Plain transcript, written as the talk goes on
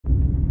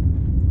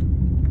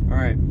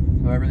Alright,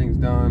 so everything's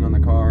done on the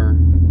car.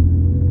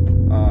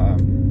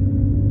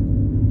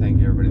 Thank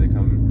you everybody that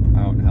come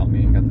out and helped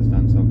me and got this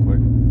done so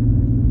quick.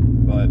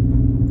 But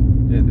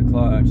did the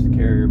clutch, the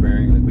carrier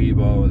bearing, the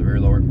Weebo, the rear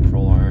lower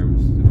control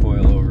arms, the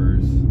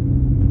coilovers,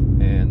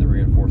 and the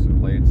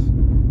reinforcement plates.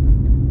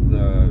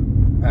 The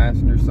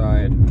passenger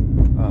side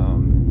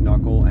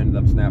knuckle ended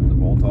up snapping the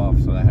bolt off,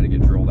 so that had to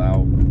get drilled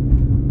out.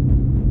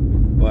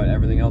 But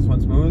everything else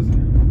went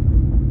smooth.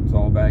 It's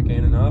all back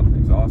in and up.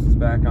 Exhaust is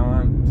back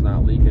on. It's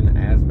not leaking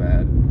as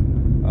bad.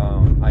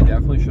 I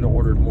definitely should have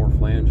ordered more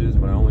flanges,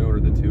 but I only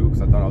ordered the 2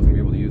 because I thought I was going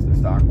to be able to use the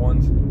stock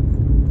ones.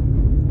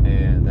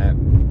 And that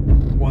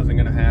wasn't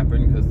going to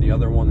happen because the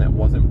other one that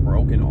wasn't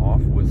broken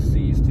off was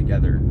seized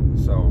together.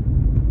 So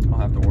I'll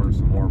have to order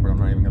some more, but I'm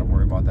not even going to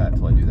worry about that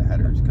until I do the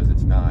headers because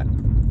it's not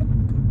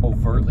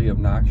overtly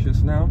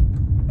obnoxious now.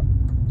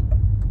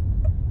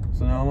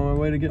 So now I'm on my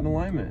way to getting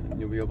alignment, and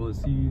you'll be able to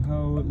see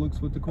how it looks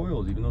with the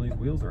coils, even though these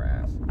wheels are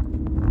ass.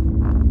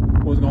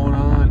 What's going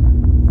on?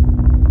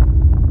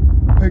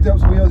 Picked up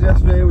some wheels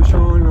yesterday with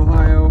Sean in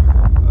Ohio.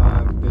 I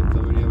haven't been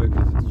filming any of it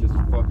because it's just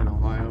fucking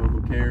Ohio,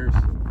 who cares?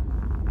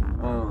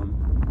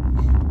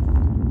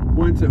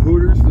 Went to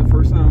Hooters for the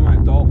first time in my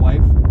adult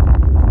life.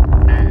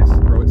 Ass,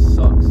 bro, it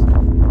sucks.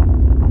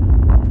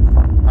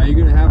 How you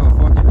gonna have a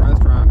fucking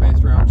restaurant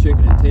based around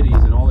chicken and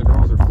titties and all the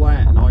girls are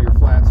flat and all your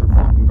flats are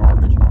fucking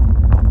garbage?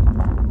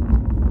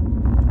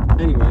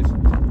 Anyways,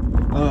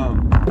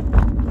 I'm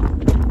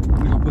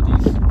gonna go put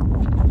these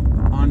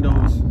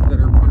Hondos that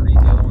are underneath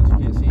the other ones you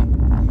can't see.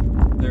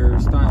 They're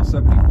style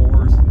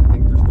 74s. I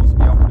think they're supposed to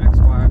be out for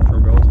X5.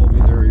 Trobel told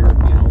me they're a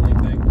European only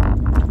thing.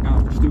 Got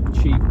them for stupid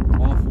cheap.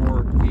 All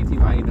for 18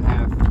 by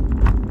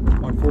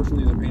 8.5.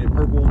 Unfortunately, they're painted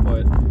purple,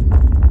 but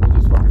we'll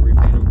just fucking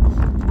repaint them.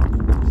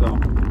 So,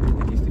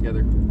 put these together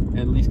and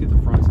at least get the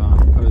fronts on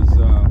because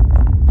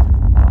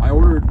I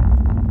ordered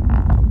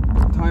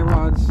tie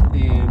rods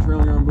and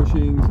trailing arm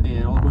bushings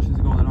and all the bushings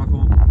that go on the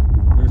knuckle.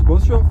 They were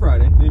supposed to show up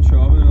Friday, didn't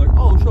show up, and they're like,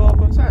 oh, show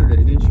up on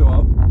Saturday. Didn't show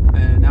up,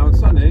 and now it's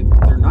Sunday,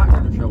 they're not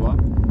going to show up.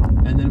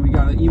 And then we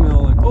got an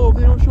email like, oh, if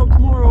they don't show up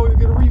tomorrow, you'll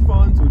get a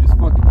refund. So we just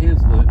fucking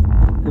canceled it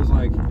because,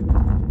 like,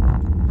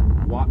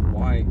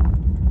 why?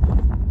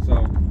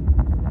 So,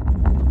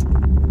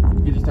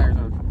 get these tires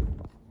on.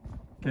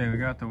 Okay, we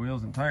got the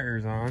wheels and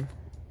tires on.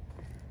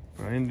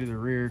 But I didn't do the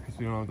rear because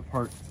we don't have the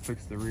parts to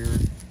fix the rear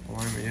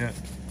alignment yet.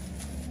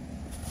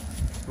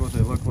 That's what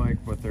they look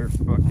like, but they're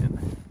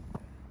fucking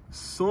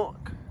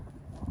suck.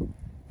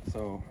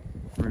 So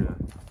we're gonna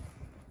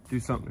do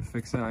something to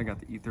fix that. I got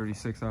the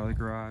E36 out of the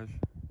garage.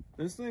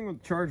 This thing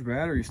with charged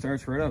battery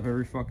starts right up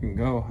every fucking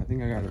go. I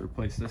think I gotta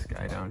replace this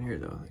guy down here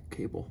though, the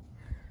cable.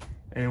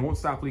 And it won't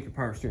stop leaking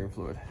power steering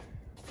fluid.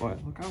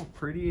 But look how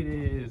pretty it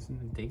is in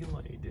the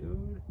daylight,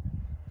 dude.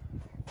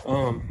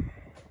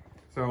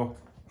 So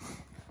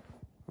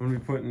I'm gonna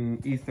be putting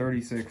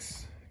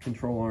E36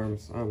 control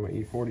arms on my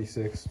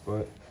E46,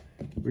 but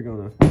we're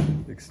gonna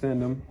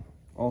extend them.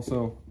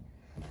 Also,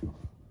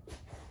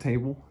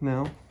 table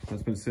now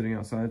that's been sitting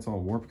outside. It's all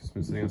warped because it's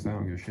been sitting outside. I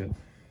don't give a shit.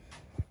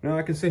 Now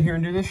I can sit here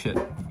and do this shit.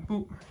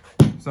 Boop.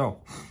 So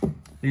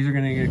these are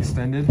gonna get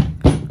extended.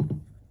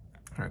 I'm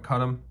gonna cut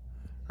them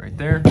right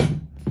there.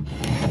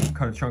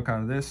 Cut a chunk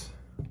out of this.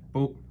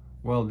 Boop.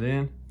 Weld it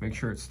in. Make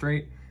sure it's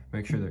straight.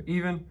 Make sure they're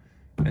even.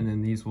 And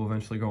then these will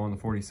eventually go on the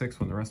 46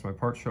 when the rest of my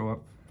parts show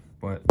up.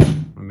 But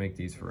I'm gonna make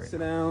these for right now. Sit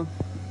down.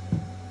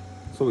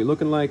 So we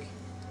looking like.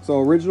 So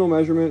original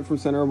measurement from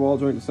center of ball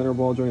joint to center of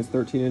ball joint is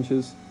 13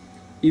 inches.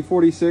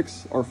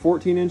 E46 are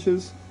 14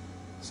 inches.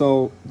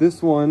 So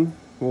this one,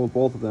 well,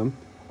 both of them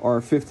are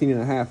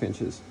 15.5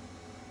 inches.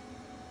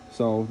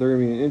 So they're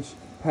gonna be an inch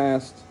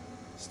past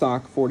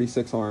stock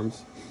 46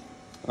 arms.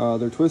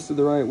 They're twisted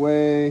the right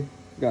way.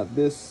 Got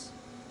this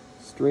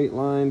straight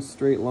line.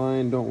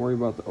 Don't worry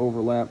about the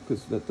overlap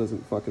because that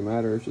doesn't fucking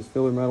matter. It's just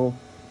filler metal.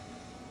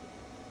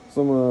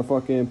 So I'm gonna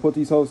fucking put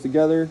these holes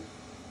together,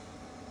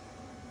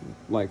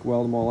 like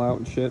weld them all out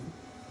and shit,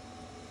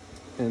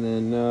 and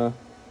then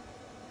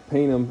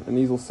paint them. And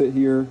these will sit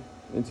here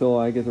until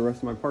I get the rest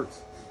of my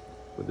parts.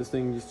 But this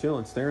thing just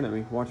chilling, staring at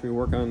me, watching me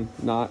work on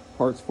not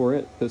parts for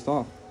it, pissed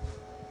off.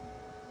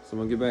 So I'm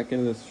gonna get back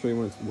into this to show you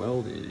when it's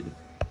welded.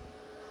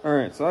 All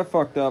right, so I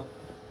fucked up.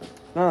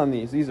 Not on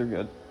these are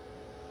good.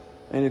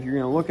 And if you're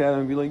gonna look at them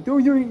and be like,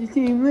 those aren't the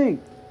same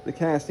length, the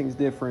casting's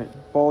different.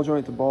 Ball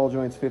joint to ball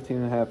joint's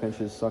 15.5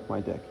 inches, suck my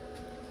dick.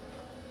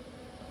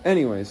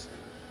 Anyways,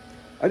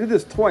 I did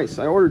this twice.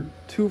 I ordered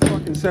 2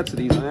 fucking sets of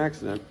these on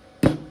accident.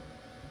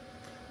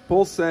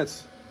 Both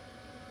sets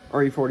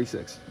are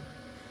E46,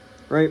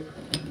 right?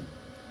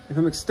 If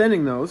I'm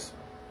extending those,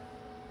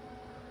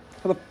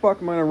 how the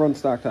fuck am I gonna run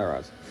stock tie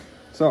rods?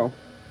 So,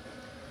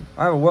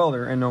 I have a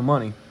welder and no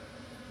money.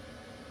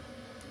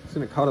 I'm just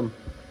gonna cut them,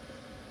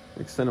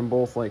 extend them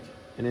both like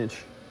an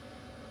inch.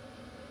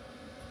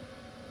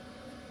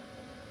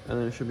 And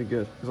then it should be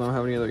good, because I don't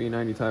have any other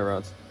E90 tie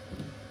rods.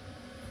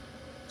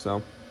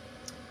 So,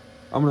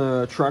 I'm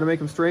gonna try to make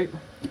them straight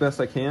as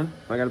best I can.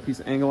 If I got a piece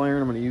of angle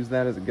iron, I'm gonna use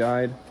that as a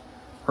guide.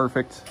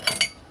 Perfect.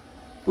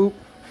 Boop.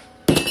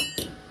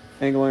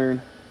 Angle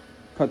iron.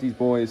 cut these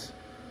boys,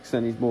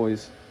 extend these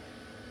boys.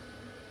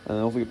 And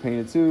those will get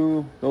painted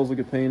too. Those will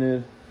get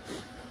painted.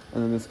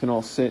 And then this can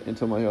all sit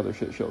until my other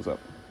shit shows up.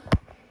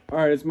 All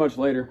right, it's much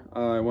later.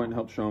 I went and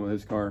helped Sean with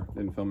his car.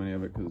 Didn't film any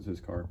of it because it's his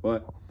car.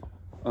 But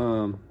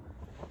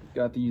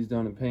got these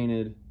done and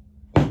painted.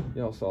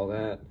 Y'all saw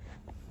that.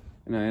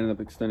 And I ended up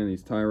extending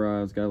these tie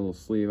rods. Got a little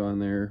sleeve on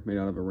there made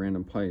out of a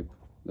random pipe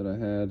that I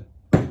had.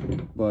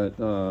 But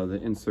the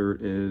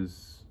insert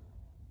is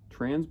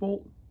trans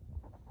bolt.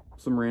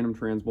 Some random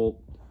trans bolt.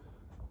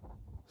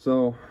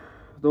 So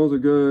those are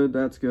good.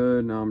 That's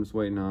good. Now I'm just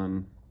waiting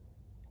on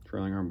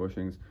trailing arm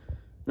bushings.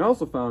 And I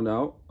also found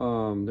out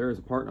there is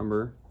a part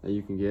number that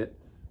you can get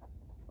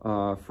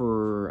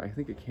for, I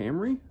think, a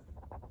Camry.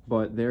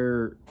 But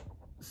they're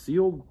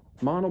sealed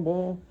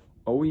monoball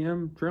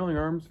OEM trailing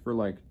arms for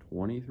like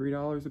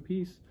 $23 a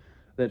piece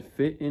that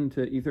fit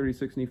into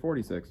E36 and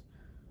E46.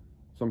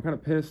 So I'm kind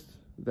of pissed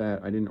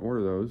that I didn't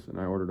order those, and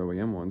I ordered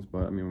OEM ones.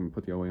 But I mean, I'm gonna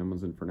put the OEM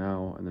ones in for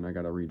now, and then I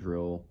gotta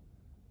re-drill.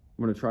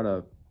 I'm gonna try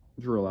to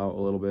drill out a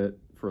little bit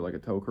for like a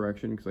toe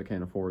correction because I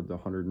can't afford the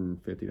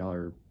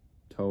 $150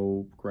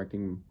 toe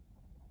correcting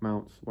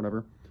mounts,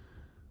 whatever.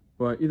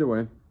 But either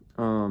way,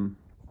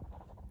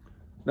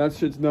 that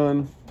shit's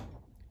done.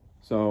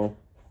 So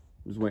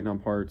I'm just waiting on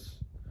parts.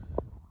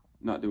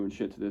 Not doing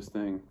shit to this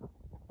thing.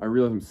 I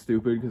realize I'm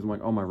stupid because I'm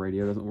like, oh, my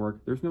radio doesn't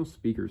work. There's no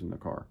speakers in the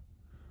car.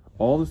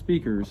 All the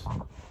speakers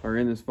are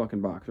in this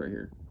fucking box right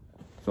here.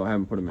 So I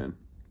haven't put them in.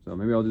 So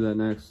maybe I'll do that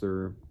next,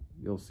 or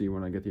you'll see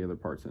when I get the other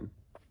parts in.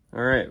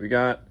 All right, we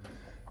got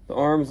the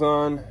arms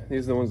on.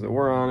 These are the ones that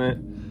were on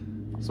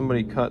it.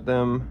 Somebody cut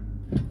them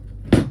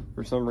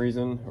for some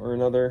reason or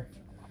another.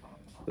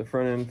 The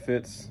front end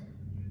fits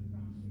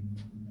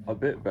a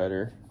bit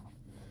better.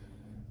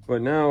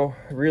 But now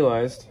I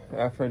realized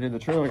after I did the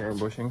trailing arm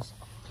bushings,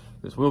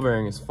 this wheel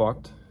bearing is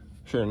fucked.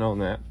 Should have known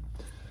that.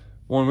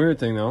 One weird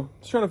thing though,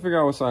 just trying to figure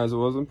out what size it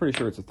was. I'm pretty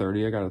sure it's a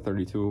 30. I got a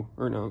 32,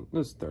 or no,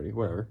 this is 30,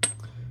 whatever.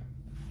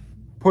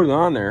 Put it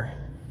on there,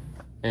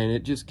 and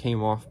it just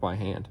came off by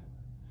hand.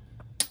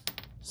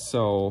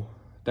 So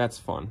that's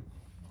fun.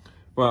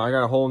 But I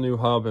got a whole new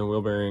hub and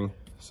wheel bearing,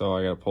 so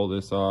I gotta pull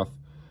this off,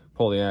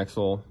 pull the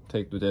axle,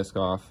 take the disc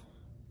off,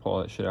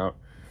 pull that shit out.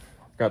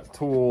 Got the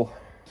tool.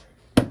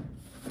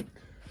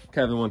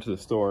 Kevin went to the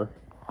store,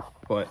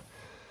 but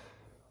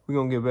we're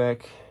gonna get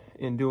back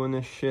in doing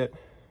this shit,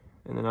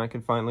 and then I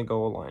can finally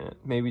go align it.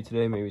 Maybe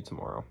today, maybe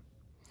tomorrow.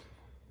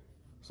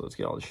 So let's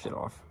get all this shit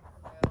off.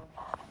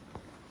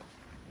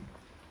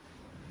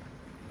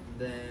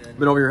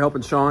 Been over here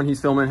helping Sean. He's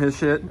filming his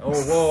shit. Oh,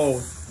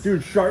 whoa.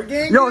 Dude,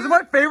 Sharkgang? Yo, is it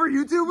my favorite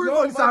YouTuber?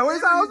 Yo, Like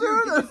Sideways House,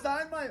 dude?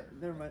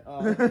 Never mind.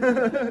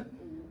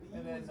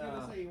 And then,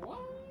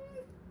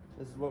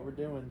 this is what we're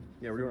doing.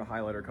 Yeah, we're doing a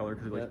highlighter color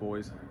because we like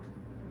boys.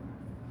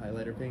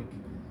 Highlighter pink.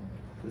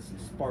 There's some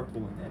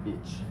sparkle in that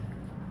bitch.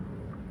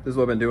 This is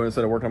what I've been doing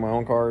instead of working on my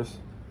own cars.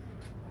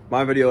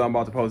 My video I'm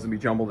about to post is going to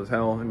be jumbled as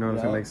hell. I know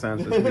it's going to make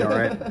sense. This should be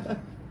alright.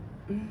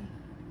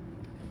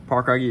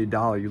 Parker, I give you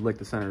 $1. You lick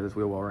the center of this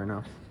wheel well right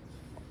now.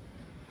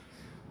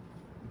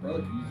 Brother,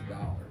 use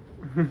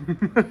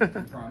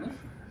 $1. Promise?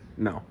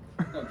 No.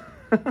 Okay.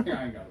 Yeah,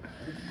 I ain't got it.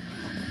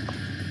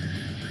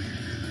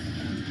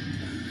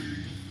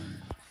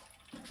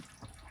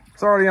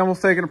 It's already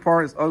almost taken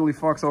apart. It's ugly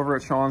fucks over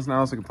at Sean's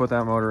now, so we can put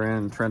that motor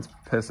in. Trent's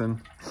pissing.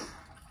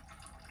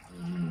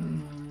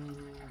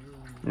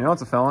 You know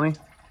it's a felony?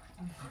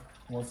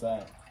 What's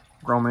that?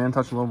 Grown man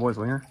touching a little boy's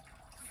wiener.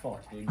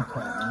 Fuck, dude.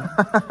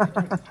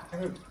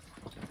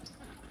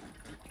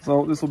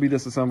 So this will be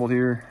disassembled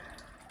here.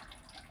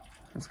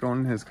 It's going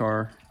in his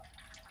car.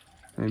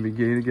 Maybe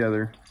gay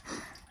together.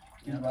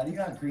 Yeah, why do you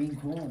got green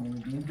cool in the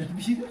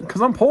BMW?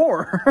 Because I'm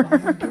poor.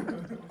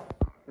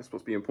 It's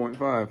supposed to be in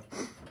 0.5.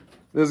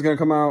 This is going to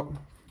come out.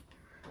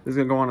 This is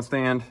going to go on a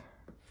stand.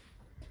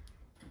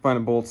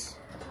 Finding bolts.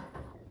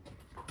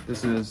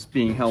 This is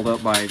being held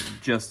up by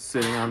just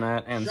sitting on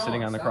that and Sean,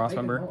 sitting on the cross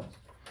member.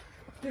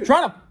 Dude,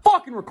 Trying to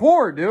fucking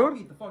record, I'll dude.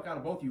 beat the fuck out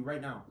of both of you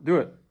right now. Do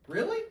it.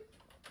 Really?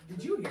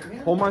 Did you hear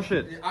him? Hold my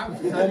shit.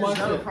 Hold my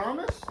shit.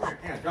 Promise?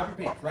 Yeah, drop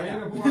your pants right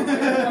now.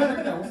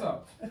 What's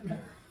up?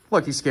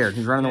 Look, he's scared.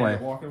 He's running away.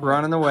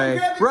 Running away.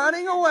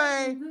 Running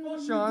away.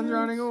 Sean's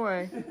running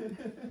away.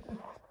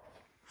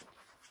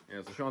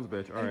 Yeah, so Sean's a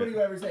bitch. All Anybody right.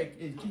 who ever say,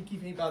 keep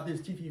thinking about this,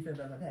 keep thinking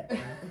about that.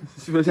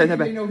 Keep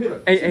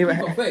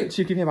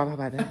about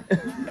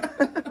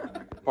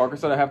that. Parker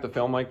said I have to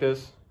film like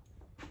this.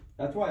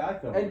 That's why I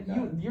felt And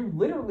like you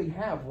literally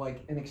have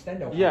like an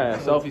extendo. Yeah,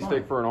 a so selfie it's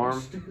stick fine. for an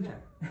arm.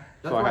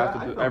 So I have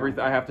to do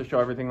everything. I have to show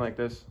everything like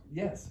this.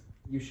 Yes,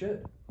 you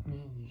should.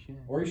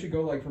 Or you should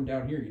go like from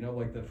down here, you know,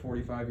 like the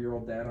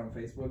 45-year-old dad on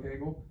Facebook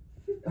angle.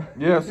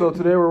 Yeah. So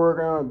today we're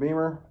working on a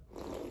Beamer.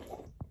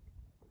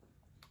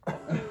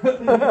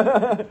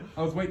 I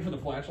was waiting for the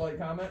flashlight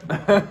comment.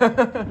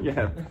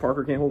 Yeah,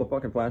 Parker can't hold a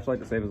fucking flashlight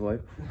to save his life.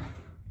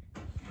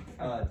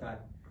 It's fine.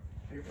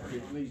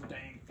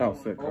 Oh,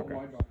 sick. Oh Okay.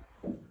 my God.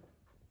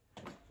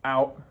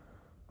 Out.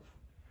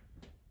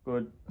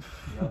 Good.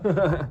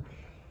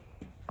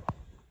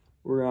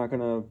 We're not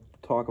gonna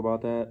talk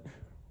about that.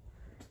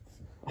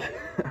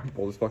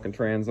 Pull this fucking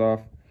trans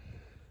off.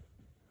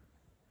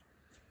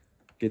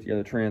 Get the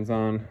other trans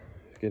on.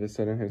 Get it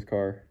set in his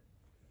car.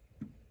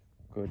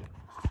 Good.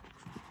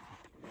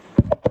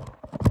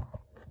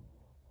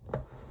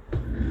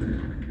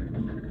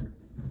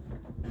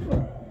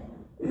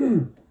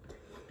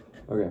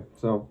 Okay,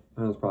 so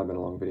I know it's probably been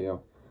a long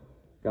video.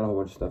 Got a whole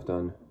bunch of stuff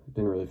done.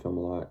 Didn't really film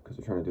a lot because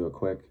we're trying to do it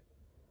quick.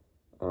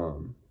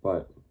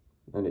 But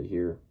end it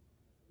here.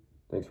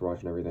 Thanks for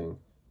watching everything.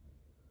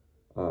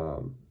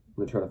 I'm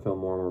gonna try to film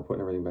more when we're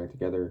putting everything back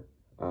together.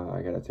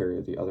 I gotta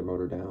tear the other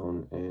motor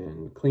down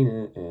and clean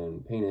it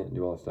and paint it and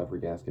do all that stuff,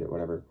 regasket it,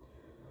 whatever.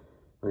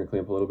 We're gonna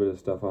clean up a little bit of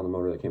stuff on the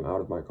motor that came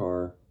out of my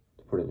car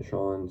to put it in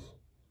Sean's.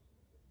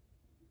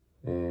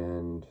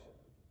 And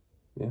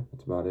yeah,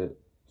 that's about it.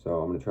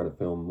 So I'm gonna try to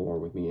film more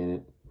with me in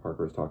it.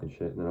 Parker was talking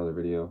shit in another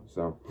video,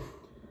 so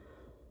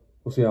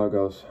we'll see how it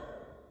goes.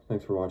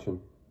 Thanks for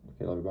watching.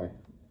 Okay, love you,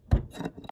 bye.